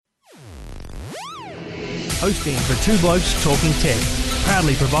Hosting for Two Blokes Talking Tech.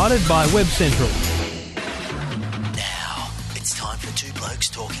 Proudly provided by Web Central. Now, it's time for Two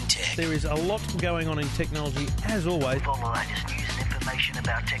Blokes Talking Tech. There is a lot going on in technology, as always. With all the latest news and information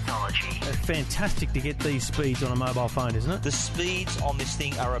about technology. Fantastic to get these speeds on a mobile phone, isn't it? The speeds on this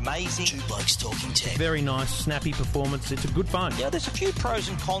thing are amazing. Two Blokes Talking Tech. Very nice, snappy performance. It's a good phone. Yeah, there's a few pros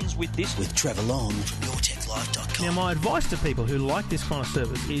and cons with this. With Trevor Long from YourTechLife.com. Now, my advice to people who like this kind of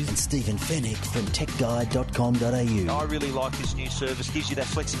service is... And Stephen Fennick from TechGuide.com.au. I really like this new service. Gives you that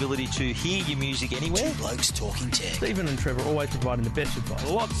flexibility to hear your music anywhere. Two Blokes Talking Tech. Stephen and Trevor always providing the best advice.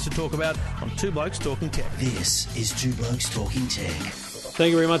 Lots to talk about on Two Blokes Talking Tech. This is Two Blokes Talking Tech.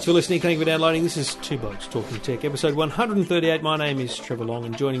 Thank you very much for listening. Thank you for downloading. This is Two Blokes Talking Tech, episode 138. My name is Trevor Long,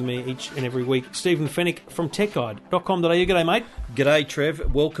 and joining me each and every week, Stephen Fennick from TechGuide.com.au. G'day, mate. G'day,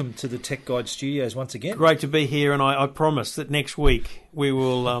 Trev. Welcome to the Tech Guide Studios once again. Great to be here, and I promise that next week we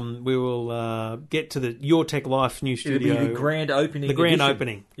will get to your Tech Life new studio. It'll be the grand opening. The grand edition.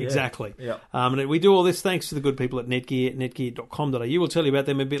 opening, Yeah. exactly. Yeah. And we do all this thanks to the good people at Netgear, netgear.com.au. We'll tell you about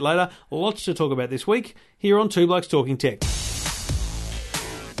them a bit later. Lots to talk about this week here on Two Blokes Talking Tech.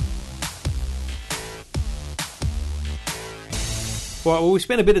 Well, we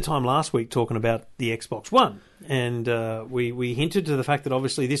spent a bit of time last week talking about the Xbox One, and we hinted to the fact that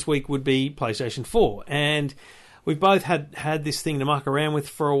obviously this week would be PlayStation 4, and we've both had this thing to muck around with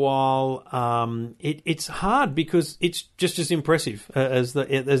for a while. It's hard because it's just as impressive as the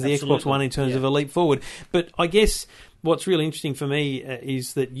Xbox One in terms of a leap forward. But I guess what's really interesting for me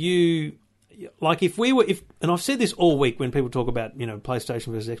is that you... Like and I've said this all week when people talk about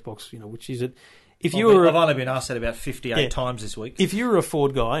PlayStation versus Xbox, which is it. I've only been asked that about 58 times this week. If you were a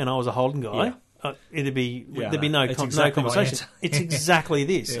Ford guy and I was a Holden guy, there'd be no conversation. It's exactly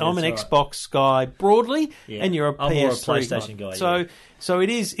this. Yeah, I'm an right. Xbox guy broadly, and you're a I'm PS3 more a PlayStation guy. So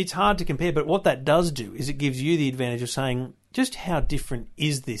it's hard to compare. But what that does do is it gives you the advantage of saying, just how different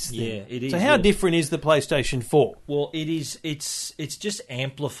is this thing? Yeah, it is. So how different is the PlayStation 4? Well, it is. It's just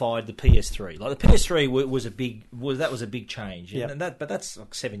amplified the PS3. Like the PS3 was a big change, but that's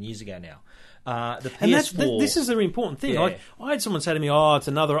like 7 years ago now. The PS4. And this is the important thing. Yeah. Like, I had someone say to me, it's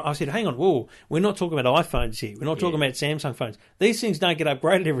another... I said, hang on, whoa, we're not talking about iPhones here. We're not talking about Samsung phones. These things don't get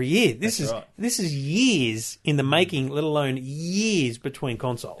upgraded every year. This is years in the making, let alone years between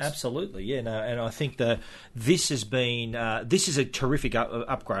consoles. Absolutely, yeah. No, and I think this has been... this is a terrific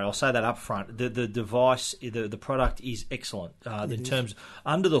upgrade. I'll say that up front. The device, the product is excellent. In terms...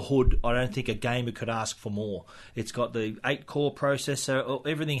 Under the hood, I don't think a gamer could ask for more. It's got the 8-core processor,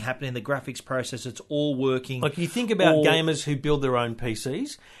 everything happening, the graphics process, it's all working. Like, you think about gamers who build their own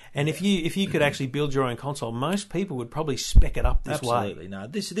PCs, and if you could actually build your own console, most people would probably spec it up this way. Absolutely, no.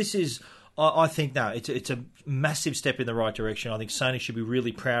 This is... I think, no, it's a massive step in the right direction. I think Sony should be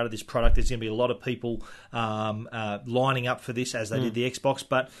really proud of this product. There's going to be a lot of people lining up for this as they did the Xbox,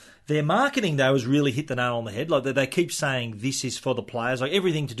 but their marketing, though, has really hit the nail on the head. Like, they keep saying this is for the players. Like,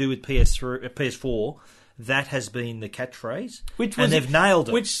 everything to do with PS4... That has been the catchphrase, and they've nailed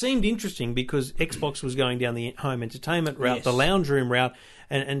it. Which seemed interesting because Xbox was going down the home entertainment route, the lounge room route,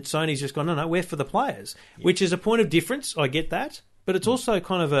 and Sony's just gone, no, we're for the players, which is a point of difference. I get that, but it's also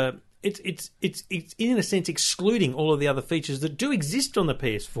kind of it's in a sense excluding all of the other features that do exist on the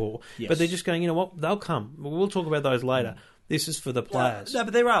PS4, but they're just going, you know what, they'll come. We'll talk about those later. This is for the players. No,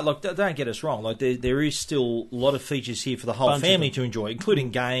 but there are. Look, don't get us wrong. Like there is still a lot of features here for the whole family to enjoy,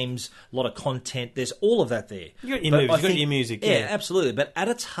 including games, a lot of content. There's all of that there. You got your movies, you got your music. Yeah, absolutely. But at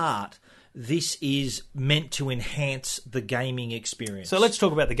its heart, this is meant to enhance the gaming experience. So let's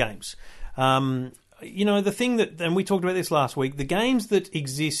talk about the games. The thing that, and we talked about this last week, the games that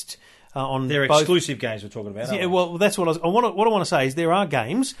exist on they're both, exclusive games we're talking about. Yeah, well, that's what I want to say is there are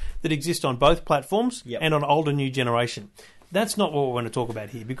games that exist on both platforms and on older new generation. That's not what we're going to talk about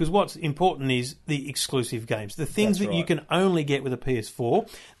here, because what's important is the exclusive games, the things that you can only get with a PS4,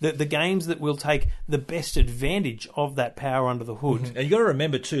 the games that will take the best advantage of that power under the hood. And you got to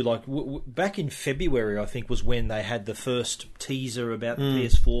remember too, like back in February, I think was when they had the first teaser about the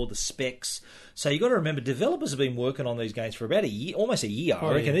PS4, the specs. So you got to remember, developers have been working on these games for about a year, almost a year.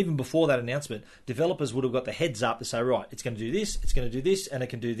 I reckon even before that announcement, developers would have got the heads up to say, right, it's going to do this, it's going to do this, and it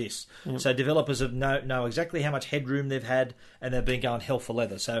can do this. So developers have know exactly how much headroom they've had, and they've been going hell for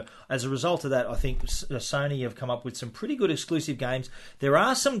leather. So as a result of that, I think Sony have come up with some pretty good exclusive games. There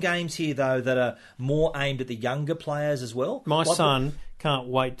are some games here, though, that are more aimed at the younger players as well. My son can't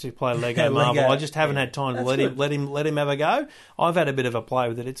wait to play Lego Marvel. I just haven't had time to let him have a go. I've had a bit of a play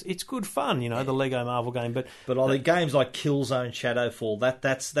with it. It's good fun, the Lego Marvel game. But I think games like Killzone, Shadowfall,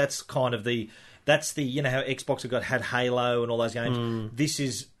 that's kind of the how Xbox had Halo and all those games. This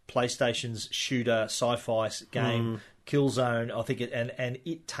is PlayStation's shooter sci-fi game. Killzone, I think, and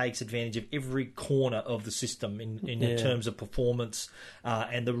it takes advantage of every corner of the system in terms of performance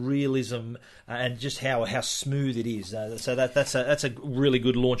and the realism and just how smooth it is. So that's a really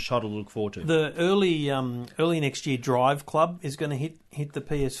good launch title to look forward to. The early next year Drive Club is going to hit the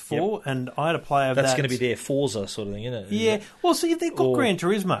PS4, and I had a play of that. That's going to be their Forza sort of thing, isn't it? Yeah. Well, see, they've got Gran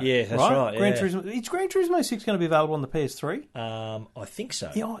Turismo. Yeah, that's right. Gran Turismo. Is Gran Turismo 6 going to be available on the PS3? I think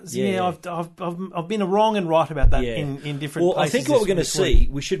so. Yeah. I've been wrong and right about that in different places. I think what we're going to see,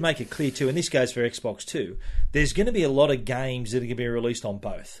 we should make it clear too, and this goes for Xbox too, there's going to be a lot of games that are going to be released on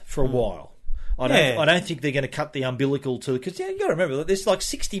both for a while. I don't think they're going to cut the umbilical to... Because you've got to remember, there's like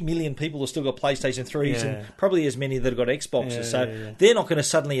 60 million people that still got PlayStation 3s and probably as many that have got Xboxes. They're not going to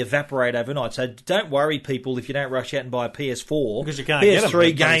suddenly evaporate overnight. So don't worry, people, if you don't rush out and buy a PS4. Because you can't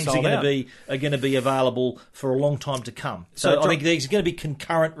PS3 get them. Games are going to be available for a long time to come. So I think there's going to be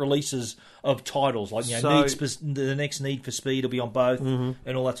concurrent releases of titles, like the next Need for Speed will be on both, and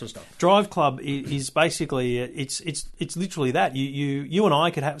all that sort of stuff. Drive Club is basically it's literally that. You and I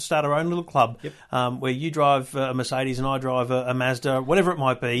could start our own little club where you drive a Mercedes and I drive a Mazda, whatever it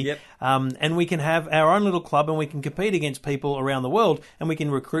might be, and we can have our own little club and we can compete against people around the world and we can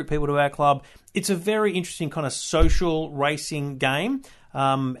recruit people to our club. It's a very interesting kind of social racing game.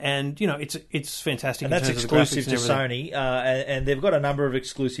 And it's fantastic. And that's exclusive to Sony, and they've got a number of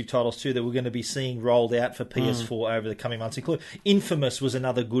exclusive titles too that we're going to be seeing rolled out for PS4 over the coming months. Including Infamous was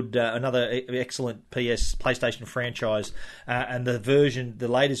another excellent PlayStation franchise, and the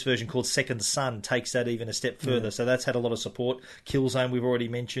latest version called Second Son takes that even a step further. So that's had a lot of support. Killzone we've already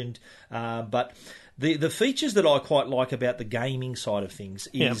mentioned, but. The features that I quite like about the gaming side of things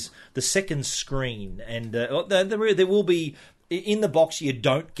is the second screen, and there will be. In the box, you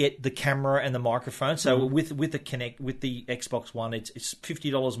don't get the camera and the microphone. So with the Kinect, with the Xbox One, it's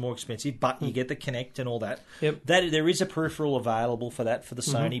 $50 more expensive, but you get the Kinect and all that. That there is a peripheral available for that for the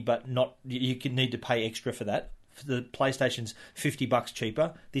Sony, but not you can need to pay extra for that. The PlayStation's $50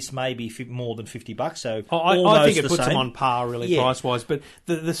 cheaper. This may be more than $50. So I think it puts them on par, really, price wise. But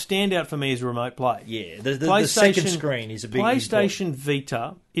the standout for me is remote play. Yeah, the second screen is a big PlayStation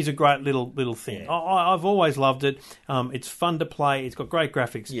Vita is a great little thing. Yeah. I've always loved it. It's fun to play. It's got great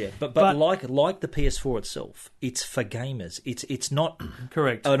graphics. Yeah, but like the PS4 itself, it's for gamers. It's not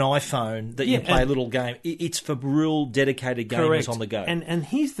correct an iPhone that you play a little game. It's for real dedicated gamers on the go. And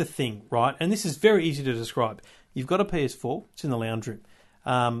here's the thing, right? And this is very easy to describe. You've got a PS4. It's in the lounge room.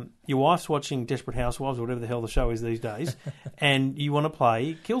 Your wife's watching Desperate Housewives or whatever the hell the show is these days, and you want to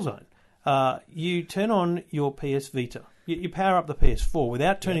play Killzone. You turn on your PS Vita. You power up the PS4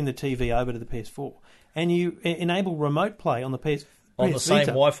 without turning the TV over to the PS4, and you enable remote play on the PS on the same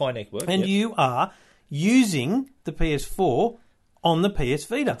Wi-Fi network, and you are using the PS4 on the PS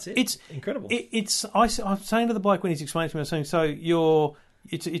Vita. That's it. It's incredible. I'm saying to the bloke when he's explaining to me, I'm saying, so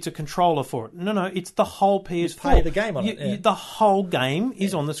it's a controller for it. No, it's the whole PS4. You play the game on it. The whole game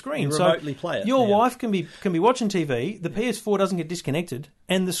is on the screen. You remotely play it. Your wife can be watching TV. The PS4 doesn't get disconnected,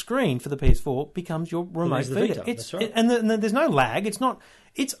 and the screen for the PS4 becomes your remote Vita. That's right. And there's no lag.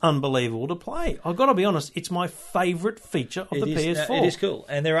 It's unbelievable to play. I've got to be honest. It's my favourite feature of the PS4. It is cool,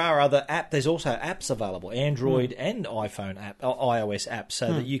 and there are other apps. There's also apps available, Android and iPhone iOS apps,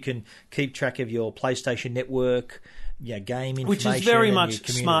 so that you can keep track of your PlayStation network. Game information, which is very much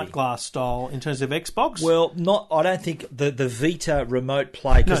smart glass style in terms of Xbox. Well, I don't think the Vita remote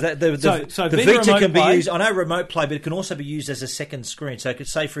play, because so the Vita can be used. I know remote play, but it can also be used as a second screen. So, it could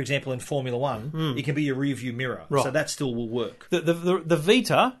say, for example, in Formula One, it can be your rear view mirror. Right. So that still will work. The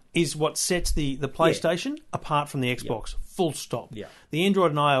Vita is what sets the PlayStation apart from the Xbox. Full stop. Yeah. The Android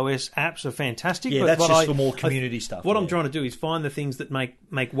and iOS apps are fantastic. Yeah, that's just for more community stuff. What I'm trying to do is find the things that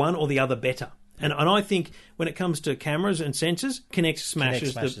make one or the other better. And I think when it comes to cameras and sensors, Kinect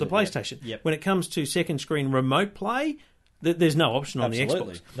smashes the PlayStation. Yep. When it comes to second screen remote play, there's no option on the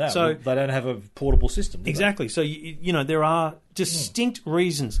Xbox. No, so they don't have a portable system. Exactly. So there are distinct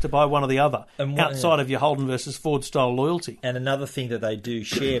reasons to buy one or the other outside of your Holden versus Ford style loyalty. And another thing that they do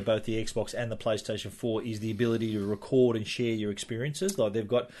share, both the Xbox and the PlayStation 4, is the ability to record and share your experiences. Like they've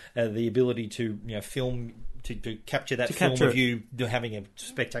got the ability to film. To capture that film of you having a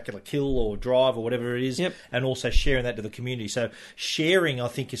spectacular kill or drive or whatever it is, and also sharing that to the community. So sharing, I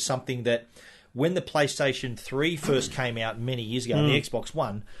think, is something that when the PlayStation 3 first came out many years ago, and the Xbox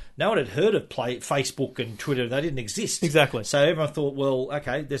One, no one had heard of Facebook and Twitter. They didn't exist. Exactly. So everyone thought, well,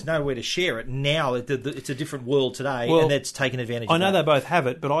 okay, there's nowhere to share it. Now it's a different world today, Well, and that's taken advantage of I know that. they both have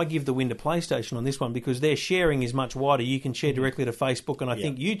it, but I give the win to PlayStation on this one because their sharing is much wider. You can share directly to Facebook and I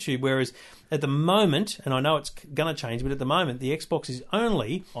think YouTube, whereas at the moment, and I know it's going to change, but at the moment the Xbox is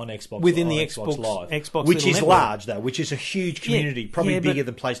only on Xbox within the Xbox Live, Xbox which little is network. large though, which is a huge community, probably but- bigger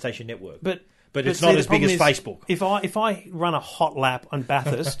than PlayStation Network. But it's see, not the as big as problem is, Facebook. If I run a hot lap on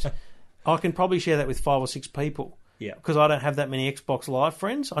Bathurst, I can probably share that with 5 or 6 people. Yeah. Because I don't have that many Xbox Live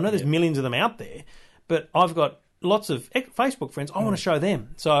friends. I know there's millions of them out there, but I've got lots of Facebook friends. I want to show them.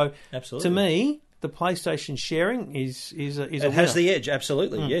 So Absolutely. to me, the PlayStation sharing is a It has the edge,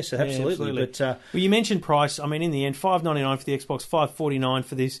 absolutely. Yes, absolutely. Yeah, But well, you mentioned price. I mean, in the end, $5.99 for the Xbox, $5.49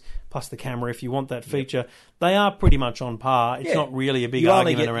 for this, plus the camera if you want that feature. They are pretty much on par. It's not really a big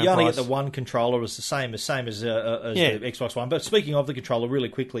argument around price. You only get the one controller as the same as the Xbox One. But speaking of the controller, really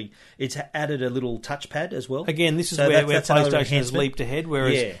quickly, it's added a little touchpad as well. Again, this is So where that's another PlayStation has enhancement. leaped ahead,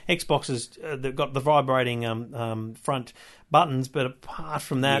 whereas Xbox has they've got the vibrating front buttons, but apart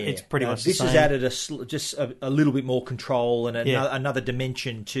from that, it's pretty much the this same. has added just a little bit more control and another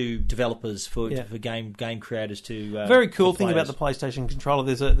dimension to developers for game creators to. Very cool for thing about the players. PlayStation controller.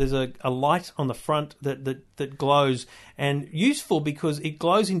 There's a light on the front that glows, and useful because it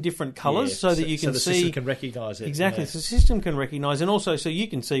glows in different colours, so that you can the see. system can recognise it. Exactly, Yeah. so the system can recognise, and also so you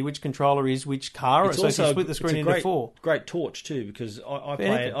can see which controller is which car. It's so also if you split the screen it's a into great, 4. Great torch too, because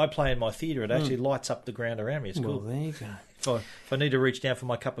I play in my theatre. It actually lights up the ground around me. It's Well, cool. there you go. If I need to reach down for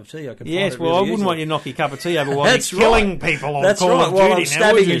my cup of tea, I can. Yes, find it well, really I wouldn't easily. want you to knock your cup of tea over while That's you're killing right. people on That's Call right. of While Duty. I'm now,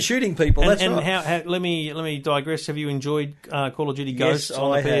 stabbing would you? and shooting people. That's and right. how, let me digress. Have you enjoyed Call of Duty Yes, Ghosts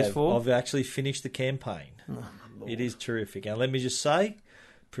on I the PS4? have. I've actually finished the campaign. It is terrific. And let me just say,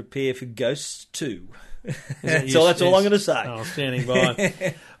 prepare for Ghosts 2. That's all I'm going to say. Oh, standing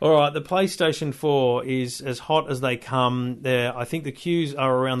by. All right, the PlayStation 4 is as hot as they come. I think the queues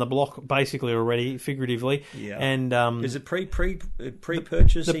are around the block basically already, figuratively. Yeah. And is it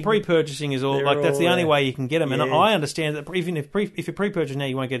pre-purchasing? The pre-purchasing is all They're that's the all only there. way you can get them. And Yeah. I understand that even if you pre-purchase now,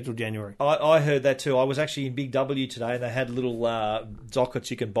 you won't get it till January. I heard that too. I was actually in Big W today, and they had little dockets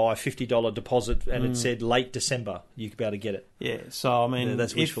you can buy, $50 deposit, and it said late December you could be able to get it. Yeah, so I mean, Yeah,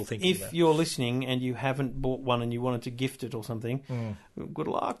 that's wishful thinking. If you're listening and you haven't bought one and you wanted to gift it or something, good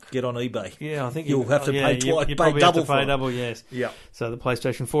luck. Get on eBay. Yeah, I think You'll have to pay twice. You Pay probably double have to for pay it. double. Yes. Yeah. So the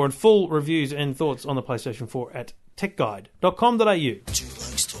PlayStation 4 and full reviews and thoughts on the PlayStation 4 at techguide.com.au. Two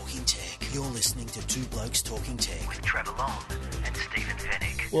Blokes Talking Tech. You're listening to Two Blokes Talking Tech. With Trevor Long and Stephen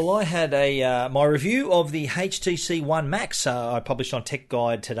Fennick. Well, I had my review of the HTC One Max I published on Tech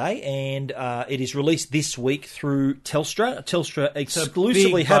Guide today, and it is released this week through Telstra. Telstra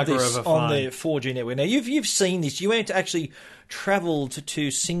exclusively big have bugger this of a on phone. their 4G network. Now, you've seen this. You went to actually travelled to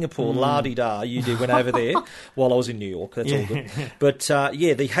Singapore, la-di-da, you did, went over there while I was in New York. That's all good. But,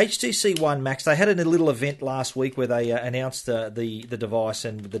 the HTC One Max, they had a little event last week where they announced the device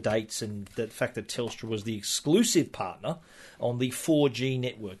and the dates and the fact that Telstra was the exclusive partner on the 4G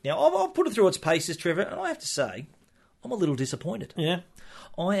network. Now, I'll put it through its paces, Trevor, and I have to say, I'm a little disappointed. Yeah.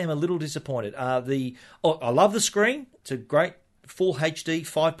 I am a little disappointed. I love the screen. It's a great full HD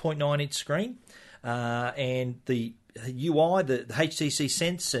 5.9-inch screen. And the UI, the HTC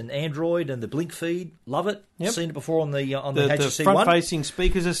Sense and Android and the Blink feed, love it. Yep. Seen it before on the The HTC One. front-facing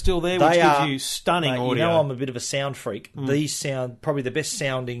speakers are still there, which gives you stunning mate, audio. You know I'm a bit of a sound freak. These sound probably the best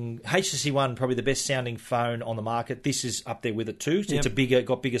sounding HTC One, probably the best sounding phone on the market. This is up there with it too. So Yep. it's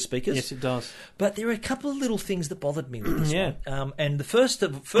got bigger speakers. Yes, it does. But there are a couple of little things that bothered me with this Yeah. one. And the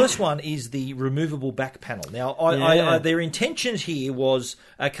first one is the removable back panel. Now, their intentions here was,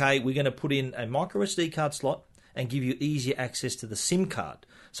 okay, we're going to put in a micro SD card slot and give you easier access to the SIM card.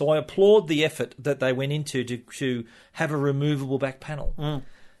 So I applaud the effort that they went into to have a removable back panel.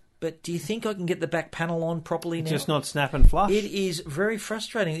 But do you think I can get the back panel on properly now? Just not snap and flush. It is very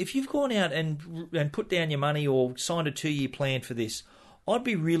frustrating. If you've gone out and put down your money or signed a 2-year plan for this, I'd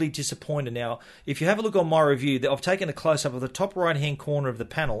be really disappointed. Now, if you have a look on my review, I've taken a close-up of the top right-hand corner of the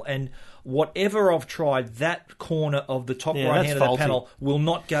panel, and whatever I've tried, that corner of the top right-hand of the faulty. panel will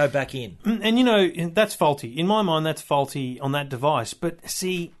not go back in. And that's faulty. In my mind, that's faulty on that device. But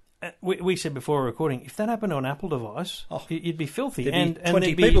see, we said before recording, if that happened on an Apple device, you'd be filthy. There'd be and 20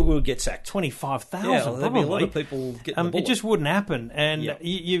 there'd be people would get sacked. 25,000 Yeah, probably. there'd be a lot of people getting the bullet. It just wouldn't happen, and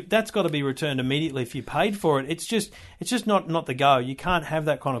Yep. that's got to be returned immediately if you paid for it. It's just not the go. You can't have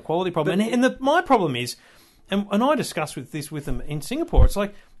that kind of quality problem. My problem is, and I discussed with them in Singapore. It's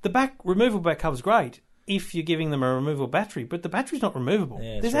like the removable back cover's great. if you're giving them a removable battery, but the battery's not removable.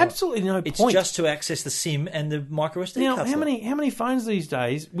 Yeah, There's right. absolutely no It's point. just to access the SIM and the micro SD Now, card how slot. many phones these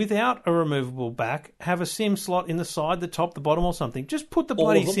days without a removable back have a SIM slot in the side, the top, the bottom, or something? Just put the All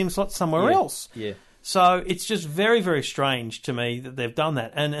bloody of them? SIM slot somewhere else. Yeah. So it's just very, very strange to me that they've done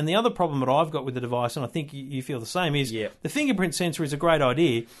that. And the other problem that I've got with the device, and I think you feel the same, is the fingerprint sensor is a great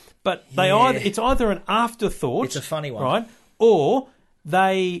idea, but it's either an afterthought. It's a funny one. Right? Or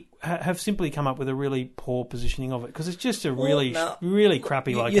they have simply come up with a really poor positioning of it, because it's just a really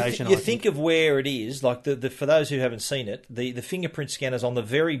crappy location. You think of where it is, like for those who haven't seen it, the fingerprint scanner's on the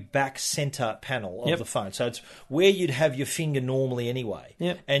very back centre panel of the phone. So it's where you'd have your finger normally anyway.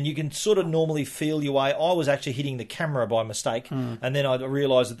 Yep. And you can sort of normally feel your way. I was actually hitting the camera by mistake, and then I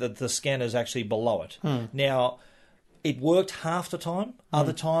realised that the scanner's actually below it. Now, it worked half the time.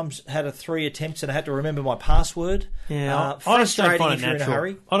 Other times had 3 attempts and I had to remember my password. Yeah, I just don't find it if you're in a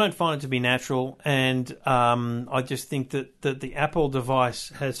hurry. natural. I don't find it to be natural, and I just think that the Apple device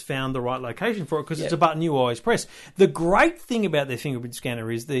has found the right location for it, because it's a button you always press. The great thing about their fingerprint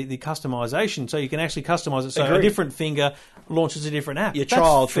scanner is the customization, so you can actually customize it so a different finger launches a different app. Your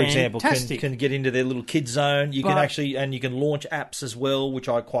child, for example, can get into their little kid zone. You can actually, and you can launch apps as well, which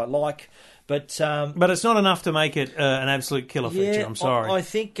I quite like. But it's not enough to make it an absolute killer feature. I'm sorry. I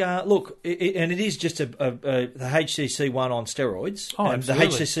think look, and it is just the HTC One on steroids. Oh, and absolutely.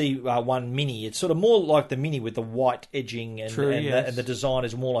 the HTC One Mini. It's sort of more like the Mini with the white edging, and the design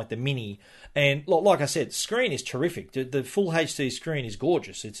is more like the Mini. And like I said, the screen is terrific. The full HD screen is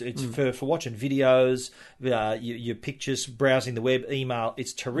gorgeous. It's for watching videos, your pictures, browsing the web, email.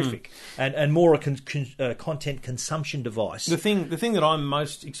 It's terrific, and more a content consumption device. The thing that I'm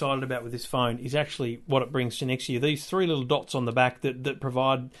most excited about with this phone is actually what it brings to next year. These 3 little dots on the back that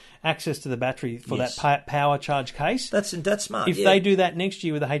provide access to the battery for that power charge case. That's smart. If they do that next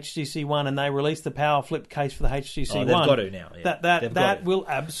year with the HTC One, and they release the power flip case for the HTC One, they've got to now. Yeah. That will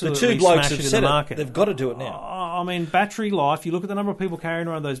absolutely the 2 blokes smash have it in said the market. They've got to do it now. I mean, battery life. You look at the number of people carrying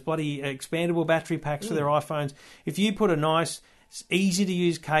around those bloody expandable battery packs for their iPhones. If you put a nice, easy to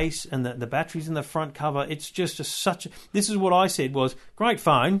use case and the batteries in the front cover, it's just this is what I said was great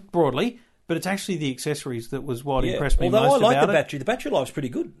phone broadly. But it's actually the accessories that was what impressed me most Although I like about the it. battery. The battery life's pretty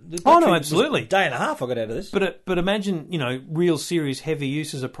good. No, absolutely. A day and a half I got out of this. But imagine, real serious heavy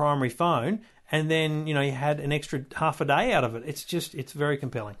use as a primary phone, and then, you had an extra half a day out of it. It's very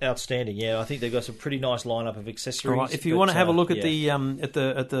compelling. Outstanding, yeah. I think they've got some pretty nice lineup of accessories. Right. If you want to have a look at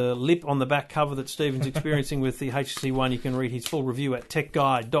the lip on the back cover that Stephen's experiencing with the HTC One, you can read his full review at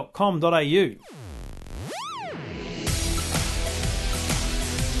techguide.com.au.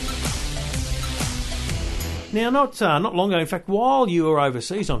 Now, not long ago, in fact, while you were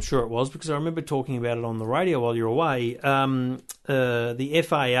overseas, I'm sure it was, because I remember talking about it on the radio while you were away, the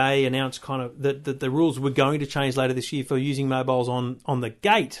FAA announced kind of that the rules were going to change later this year for using mobiles on the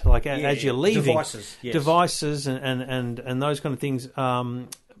gate, like as you're leaving. Devices, yes. Devices and those kind of things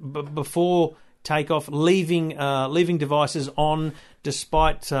before takeoff, leaving devices on,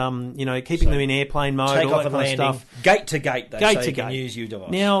 despite keeping them in airplane mode, take all off that and kind landing, of stuff. gate to gate. They say to you can gate. use your device.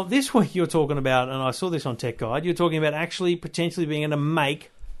 Now, this week you're talking about, and I saw this on Tech Guide, you're talking about actually potentially being able to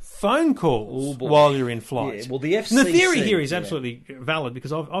make phone calls while you're in flight. Yeah, well, the FCC... And the theory here is absolutely valid,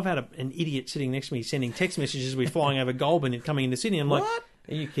 because I've had an idiot sitting next to me sending text messages as we're flying over Goulburn and coming into Sydney. I'm like, What?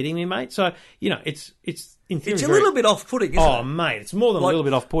 Are you kidding me, mate? So, it's in theory... It's a little bit off-putting, isn't it? Oh, mate, it's more than a little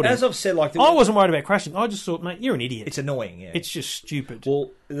bit off-putting. As I've said, I wasn't worried about crashing. I just thought, mate, you're an idiot. It's annoying, yeah. It's just stupid. Well,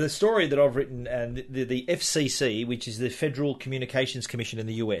 the story that I've written, and the FCC, which is the Federal Communications Commission in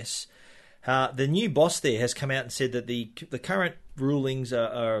the US, the new boss there has come out and said that the current rulings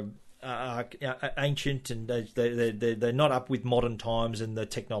are ancient, and they're not up with modern times and the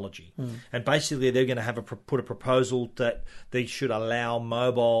technology. And basically, they're going to put a proposal that they should allow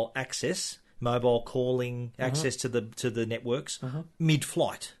mobile calling access to the networks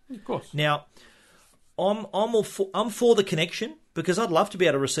mid-flight. Of course. Now, I'm for the connection, because I'd love to be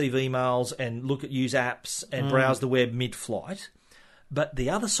able to receive emails and use apps and browse the web mid-flight. But the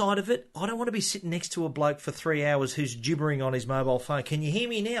other side of it, I don't want to be sitting next to a bloke for 3 hours who's gibbering on his mobile phone. Can you hear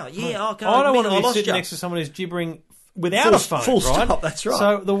me now? Yeah, I don't want to be sitting next to someone who's gibbering without a phone. Full right? stop, that's right.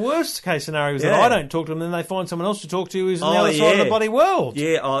 So the worst case scenario is that I don't talk to them, then they find someone else to talk to who's on the other side of the bloody world.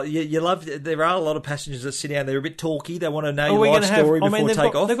 Yeah, you love. There are a lot of passengers that sit down. They're a bit talky. They want to know your life story before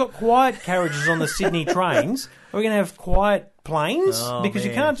takeoff. They've got quiet carriages on the Sydney trains. Are we going to have quiet planes? Because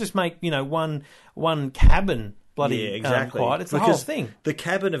you can't just make one cabin bloody exactly. quiet. It's the Because whole thing. The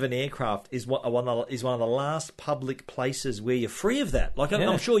cabin of an aircraft is one of the last public places where you're free of that. Like,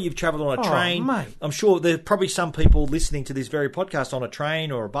 I'm sure you've travelled on a train. Mate. I'm sure there's probably some people listening to this very podcast on a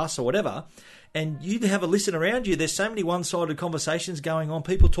train or a bus or whatever. And you have a listen around you. There's so many one-sided conversations going on.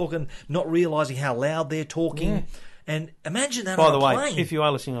 People talking, not realising how loud they're talking. Yeah. And imagine that on a plane. By the way, if you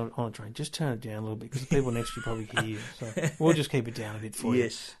are listening on a train, just turn it down a little bit because the people next to you probably hear you. So we'll just keep it down a bit for you.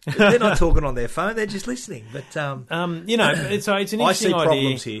 Yes. They're not talking on their phone. They're just listening. But it's an interesting idea. I see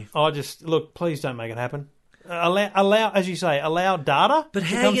problems here. Look, please don't make it happen. Allow, as you say, allow data to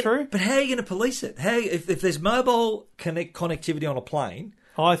come through. But how are you going to police it? If there's mobile connectivity on a plane...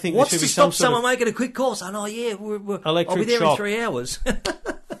 I think what's there should to be stop someone making a quick call saying, "Oh yeah, I'll be there in 3 hours."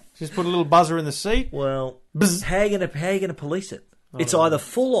 Just put a little buzzer in the seat. Well, how are you going to police it? It's either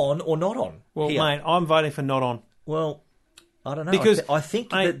full on or not on. Well, mate, I'm voting for not on. Well, I don't know. Because I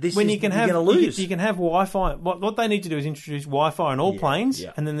think that this when is you're going to lose. You can have Wi-Fi. What they need to do is introduce Wi-Fi on all planes,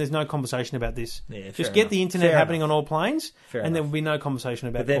 and then there's no conversation about this. Yeah, just get the internet happening on all planes, and there will be no conversation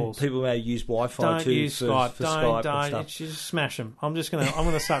about but then calls. People may use Wi-Fi don't too use for Skype. Skype Don't. and stuff. It's just smash them. I'm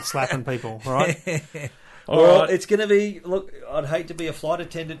gonna start slapping people. All right. Well, it's going to be... Look, I'd hate to be a flight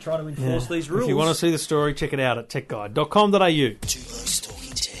attendant trying to enforce these rules. If you want to see the story, check it out at techguide.com.au. Two Blokes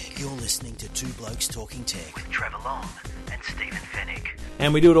Talking Tech. You're listening to Two Blokes Talking Tech. With Trevor Long and Stephen Fennick.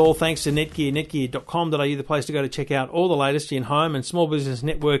 And we do it all thanks to Netgear, netgear.com.au, the place to go to check out all the latest in home and small business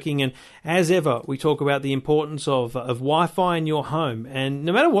networking. And as ever, we talk about the importance of Wi-Fi in your home. And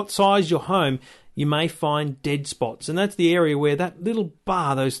no matter what size your home, you may find dead spots. And that's the area where that little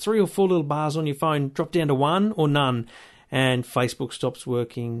bar, those 3 or 4 little bars on your phone, drop down to 1 or none. And Facebook stops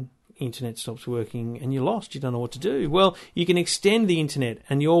working, internet stops working, and you're lost. You don't know what to do. Well, you can extend the internet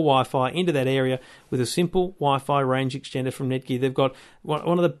and your Wi-Fi into that area with a simple Wi-Fi range extender from Netgear. They've got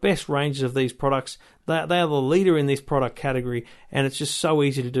one of the best ranges of these products. They are the leader in this product category, and it's just so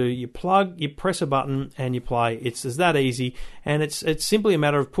easy to do. You plug, you press a button, and you play. It's that easy, and it's simply a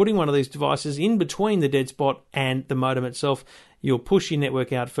matter of putting one of these devices in between the dead spot and the modem itself. You'll push your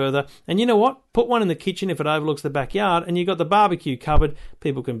network out further. And you know what? Put one in the kitchen if it overlooks the backyard, and you've got the barbecue covered.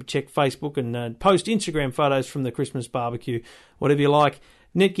 People can check Facebook and post Instagram photos from the Christmas barbecue. Whatever you like,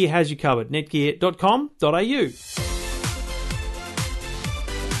 Netgear has you covered. Netgear.com.au.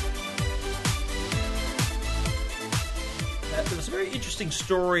 There was a very interesting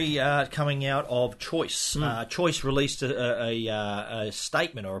story coming out of Choice. Choice released a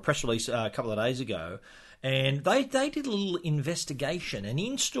statement or a press release a couple of days ago. And they did a little investigation, an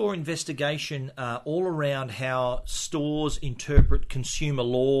in-store investigation all around how stores interpret consumer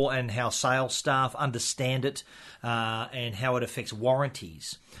law and how sales staff understand it and how it affects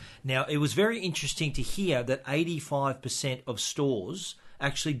warranties. Now, it was very interesting to hear that 85% of stores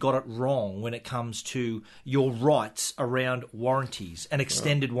actually got it wrong when it comes to your rights around warranties and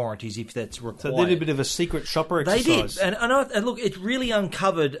extended warranties if that's required. So they did a bit of a secret shopper exercise. They did. And look, it really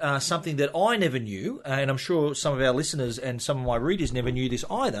uncovered something that I never knew, and I'm sure some of our listeners and some of my readers never knew this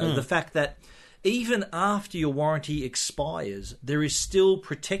either, the fact that even after your warranty expires, there is still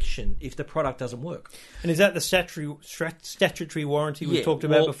protection if the product doesn't work. And is that the statutory warranty we've talked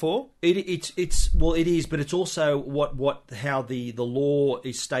about before? It is, but it's also how the law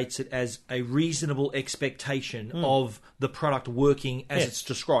states it as a reasonable expectation of the product working as it's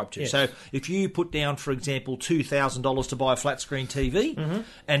described to. Yes. So if you put down, for example, $2,000 to buy a flat screen TV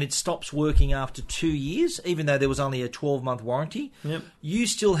and it stops working after 2 years, even though there was only a 12-month warranty, you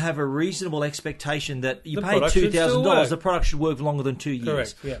still have a reasonable expectation that you paid $2,000, the product should work longer than 2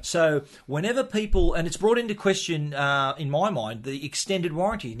 years. Correct, yeah. So whenever people, and it's brought into question, in my mind, the extended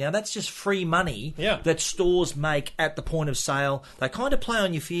warranty. Now, that's just free money that stores make at the point of sale. They kind of play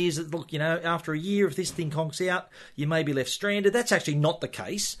on your fears that, look, after a year, if this thing conks out, you may be left stranded. That's actually not the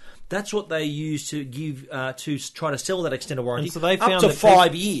case. That's what they use to give to try to sell that extended warranty. And so they found up to that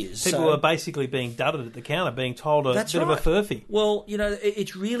 5 years. People were basically being dudded at the counter, being told a bit of a furphy. Well,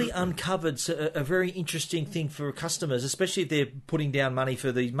 it's really uncovered a very interesting thing for customers, especially if they're putting down money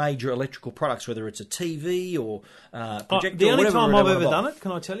for these major electrical products, whether it's a TV or projector. The only time I've ever done it,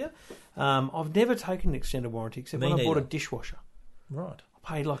 can I tell you, I've never taken an extended warranty except when I bought a dishwasher. Right.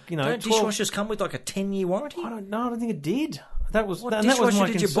 I paid don't dishwashers come with like a 10-year warranty? I don't think it did. That was what that was my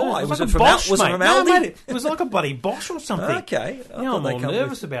did concern. you buy? It was it like from Bosch, was it mate. from No, Aldi? mate, it was like a bloody Bosch or something. Okay. I'm all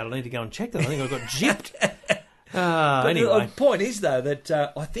nervous about it. I need to go and check that. I think I got gypped. Anyway. The point is, though, that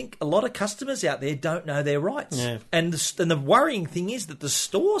I think a lot of customers out there don't know their rights. Yeah. And the worrying thing is that the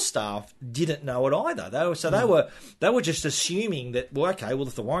store staff didn't know it either. They were just assuming that,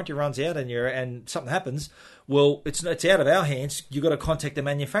 if the warranty runs out and something happens, Well, it's out of our hands. You've got to contact the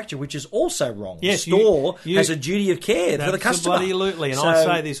manufacturer, which is also wrong. Yes, the store has a duty of care for the customer. Absolutely, and I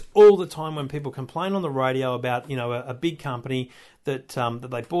say this all the time when people complain on the radio about a big company that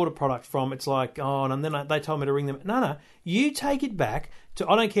they bought a product from. It's like, and then they told me to ring them. No, you take it back to.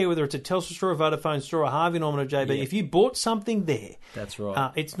 I don't care whether it's a Telstra store, a Vodafone store, a Harvey Norman or JB. Yeah. If you bought something there, that's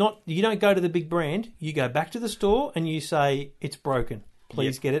right. It's not. You don't go to the big brand. You go back to the store and you say it's broken.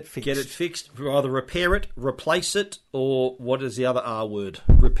 Please get it fixed. Get it fixed. Either repair it, replace it, or what is the other R word?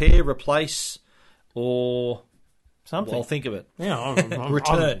 Repair, replace, or something. Well, think of it. Yeah,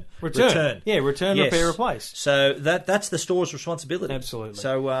 return. Yeah, return, yes. Repair, replace. So that's the store's responsibility. Absolutely.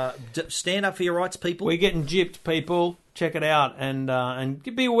 So stand up for your rights, people. We're getting gypped, people. Check it out and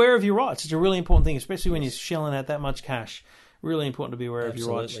be aware of your rights. It's a really important thing, especially when you're shelling out that much cash. Really important to be aware of your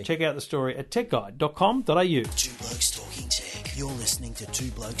rights. Check out the story at techguide.com.au. Two Blokes Talking Tech. You're listening to Two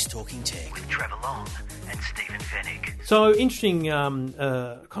Blokes Talking Tech with Trevor Long and Stephen Fennick. So, interesting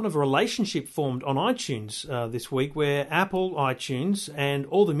kind of relationship formed on iTunes this week where Apple, iTunes, and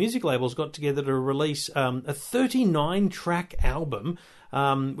all the music labels got together to release a 39-track album,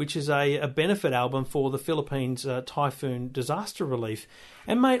 which is a benefit album for the Philippines typhoon disaster relief.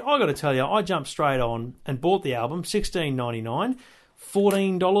 And, mate, I got to tell you, I jumped straight on and bought the album, $16.99.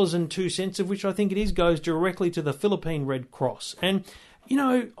 $14.02 of which I think it is goes directly to the Philippine Red Cross. And,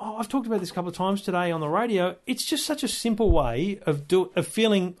 I've talked about this a couple of times today on the radio. It's just such a simple way of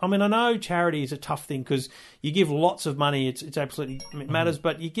feeling. I mean, I know charity is a tough thing because you give lots of money. It's absolutely it matters,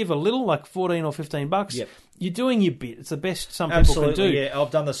 but you give a little, like $14 or $15. Yep. You're doing your bit. It's the best some Absolutely, people can do. Yeah, I've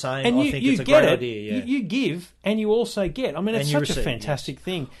done the same. And I think it's a great idea. Yeah. You give and you also get. I mean, it's such a fantastic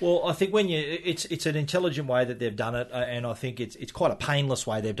thing. Well, I think it's an intelligent way that they've done it, and I think it's quite a painless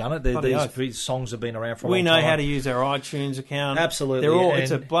way they've done it. These songs have been around for a long time. We know how to use our iTunes account. Absolutely.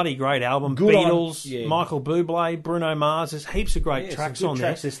 It's a bloody great album. Beatles, Michael Bublé, Bruno Mars. There's heaps of great tracks on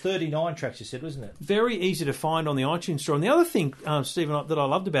there. There's 39 tracks, you said, wasn't it? Very easy to find on the iTunes store. And the other thing, Stephen, that I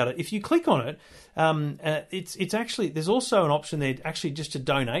loved about it, if you click on it, it's actually there's also an option there actually just to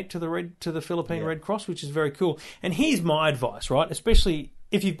donate to the Philippine Red Cross, which is very cool. And here's my advice, right? Especially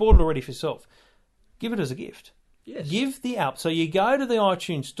if you've bought it already for yourself, give it as a gift. Yes. Give the app. So you go to the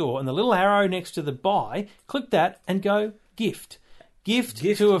iTunes store and the little arrow next to the buy, click that and go gift. Gift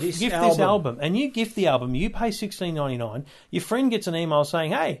this album, and you gift the album. You pay $16.99. Your friend gets an email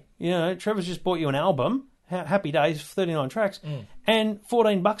saying, "Hey, Trevor's just bought you an album. Happy days, 39 tracks, and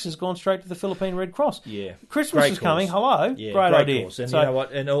 $14 has gone straight to the Philippine Red Cross. Yeah, Christmas is coming. Hello, yeah, great idea. Cause. And you know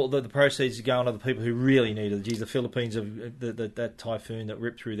what? And all the proceeds are going to the people who really need it. Geez, the Philippines of that typhoon that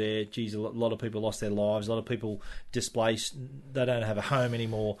ripped through there. Geez, a lot of people lost their lives. A lot of people displaced. They don't have a home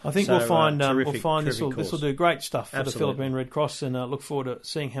anymore. I think we'll find this will do great stuff for Absolutely. the Philippine Red Cross, and look forward to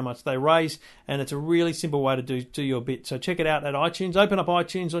seeing how much they raise. And it's a really simple way to do your bit. So check it out at iTunes. Open up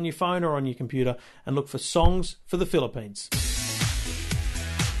iTunes on your phone or on your computer and look for Songs for the Philippines.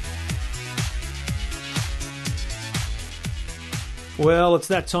 Well, it's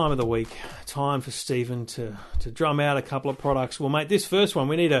that time of the week. Time for Stephen to drum out a couple of products. Well, mate, this first one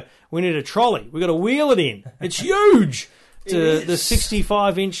we need a trolley. We've got to wheel it in. It's huge. The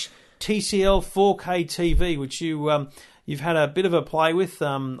 65-inch TCL 4K TV, which you've had a bit of a play with.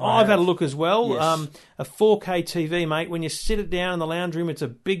 I've had a look as well. Yes. A 4K TV, mate. When you sit it down in the lounge room, it's a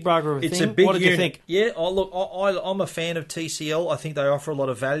big bugger of a thing. A big what did unit. you think? Yeah, I'm a fan of TCL. I think they offer a lot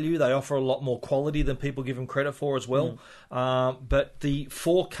of value. They offer a lot more quality than people give them credit for as well. But the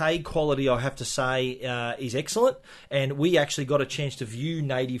 4K quality, I have to say, is excellent. And we actually got a chance to view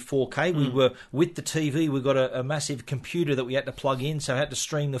native 4K. We were with the TV. We got a massive computer that we had to plug in, so I had to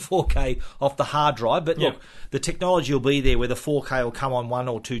stream the 4K off the hard drive. But look, the technology will be there where the 4K will come on 1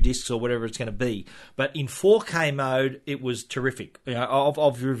 or 2 discs or whatever it's going to be. But in 4K mode, it was terrific.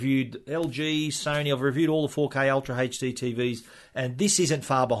 I've reviewed LG, Sony. I've reviewed all the 4K Ultra HD TVs, and this isn't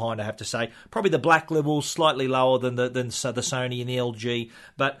far behind, I have to say. Probably the black level slightly lower than the Sony and the LG,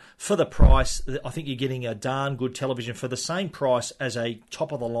 but for the price, I think you're getting a darn good television for the same price as a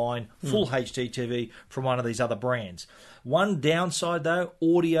top of the line full HD TV from one of these other brands. One downside, though,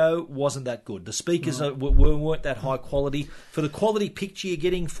 audio wasn't that good. The speakers weren't that high quality. For the quality picture you're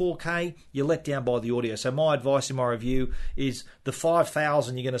getting 4K, you're let down by the audio. So my advice in my review is the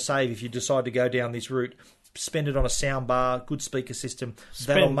 $5,000 you're going to save if you decide to go down this route, spend it on a sound bar, good speaker system.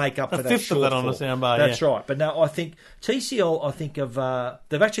 That'll make up for that shortfall. A fifth of that on a sound bar, That's right. But no, I think TCL,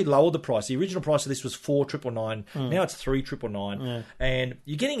 they've actually lowered the price. The original price of this was $4,999. Now it's $3,999. And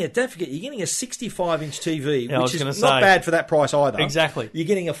you're getting don't forget, you're getting a 65-inch TV, which is not bad for that price either. Exactly. You're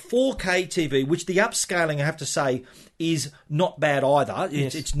getting a 4K TV, which the upscaling, I have to say, is not bad either.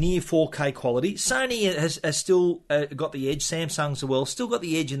 Yes. It's near 4K quality. Sony has still got the edge. Samsung's as well. Still got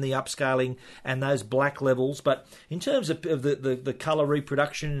the edge in the upscaling and those black levels. But in terms of the colour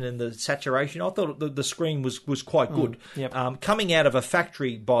reproduction and the saturation, I thought the screen was quite good. Yep. Coming out of a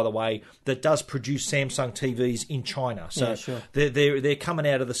factory, by the way, that does produce Samsung TVs in China. So Yeah, sure. they're coming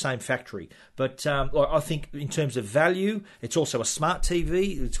out of the same factory. But I think in terms of value, it's also a smart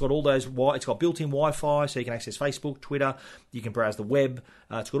TV. It's got all those. It's got built-in Wi-Fi, so you can access Facebook, Twitter. You can browse the web.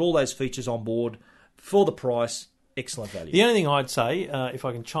 It's got all those features on board for the price. Excellent value. The only thing I'd say, if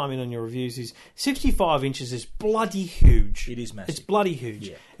I can chime in on your reviews, is 65 inches is bloody huge. It is massive. It's bloody huge.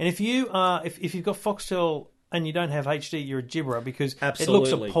 Yeah. And if you've got Foxtel and you don't have HD, you're a gibberer because Absolutely.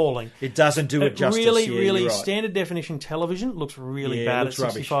 it looks appalling. It doesn't do it justice. Really, Yeah, really you're right. standard definition television looks really Yeah, it bad looks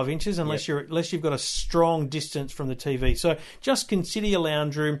at 65 rubbish. inches unless you've got a strong distance from the TV. So just consider your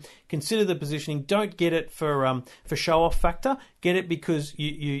lounge room, consider the positioning. Don't get it for show off factor. Get it because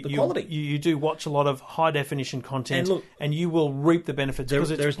quality. you do watch a lot of high definition content, And look, and you will reap the benefits because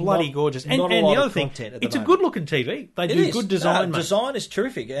there's it's bloody not- gorgeous. not And a the lot other of thing, content at the it's a moment. good looking TV. They It do is. good design. mate. Design is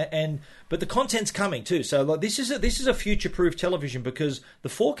terrific, but the content's coming too. So like, this is a future-proof television because the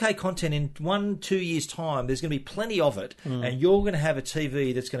 4K content in 1-2 years' time, there's going to be plenty of it, and you're going to have a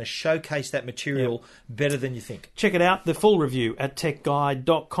TV that's going to showcase that material better than you think. Check it out. The full review at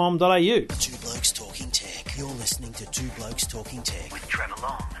techguide.com.au. Two Blokes Talking Tech. You're listening to Two Blokes Talking Tech. With Trevor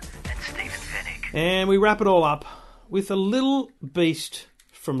Long and Stephen Fennick. And we wrap it all up with a little beast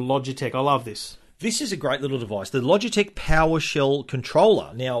from Logitech. I love this. This is a great little device, the Logitech PowerShell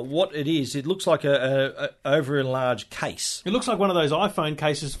controller. Now, what it is, it looks like a over-enlarged case. It looks like one of those iPhone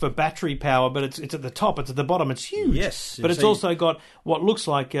cases for battery power, but it's at the top, it's at the bottom, it's huge. Yes. But it's also got what looks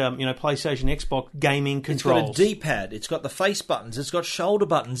like PlayStation, Xbox gaming controls. It's got a D-pad, it's got the face buttons, it's got shoulder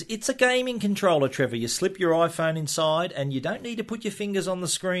buttons. It's a gaming controller, Trevor. You slip your iPhone inside and you don't need to put your fingers on the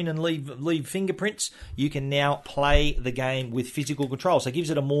screen and leave fingerprints. You can now play the game with physical control. So it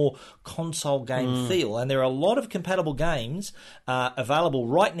gives it a more console game feel. And there are a lot of compatible games available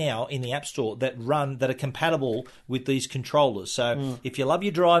right now in the App Store that are compatible with these controllers. So if you love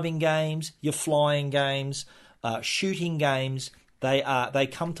your driving games, your flying games, shooting games, they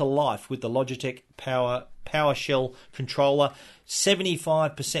come to life with the Logitech PowerShell controller.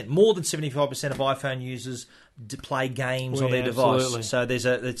 75%, more than 75% of iPhone users play games on their device. Absolutely. So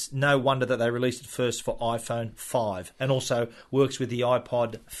it's no wonder that they released it first for iPhone 5 and also works with the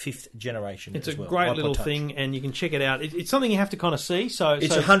iPod 5th generation. It's as a well, great iPod little Touch. thing, and you can check it out. It's something you have to kind of see. So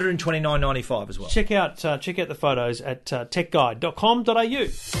It's $129.95 as well. check out the photos at techguide.com.au.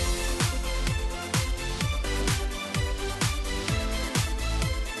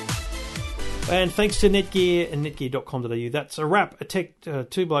 And thanks to Netgear and netgear.com.au. That's a wrap.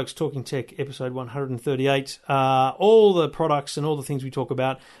 Two Blokes Talking Tech, episode 138. All the products and all the things we talk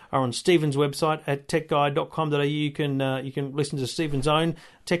about are on Stephen's website at techguide.com.au. You can listen to Stephen's own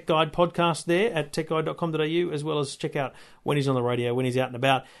Tech Guide podcast there at techguide.com.au, as well as check out when he's on the radio, when he's out and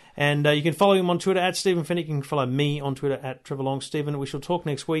about. And you can follow him on Twitter at Stephen Fennick. You can follow me on Twitter at Trevor Long Stephen. We shall talk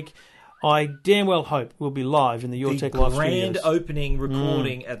next week. I damn well hope we'll be live in the Your Tech Live grand studios. opening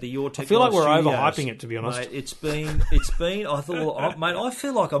recording at the Your Tech I feel like Live we're studios. overhyping it, to be honest. Mate, it's been. I thought, mate, I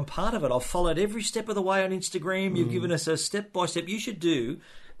feel like I'm part of it. I've followed every step of the way on Instagram. You've given us a step by step. You should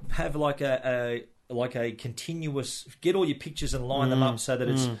have like a continuous. Get all your pictures and line them up so that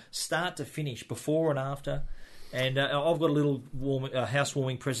it's start to finish, before and after. And I've got a little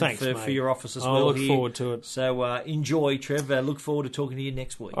housewarming present Thanks, for mate. your office as I well. look here. forward to it. So enjoy, Trev. Look forward to talking to you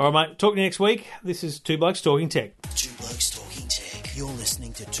next week. All right, mate. Talk to you next week. This is Two Blokes Talking Tech. Two Blokes Talking Tech. You're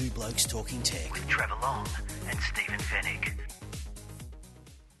listening to Two Blokes Talking Tech. With Trevor Long and Stephen Fennick.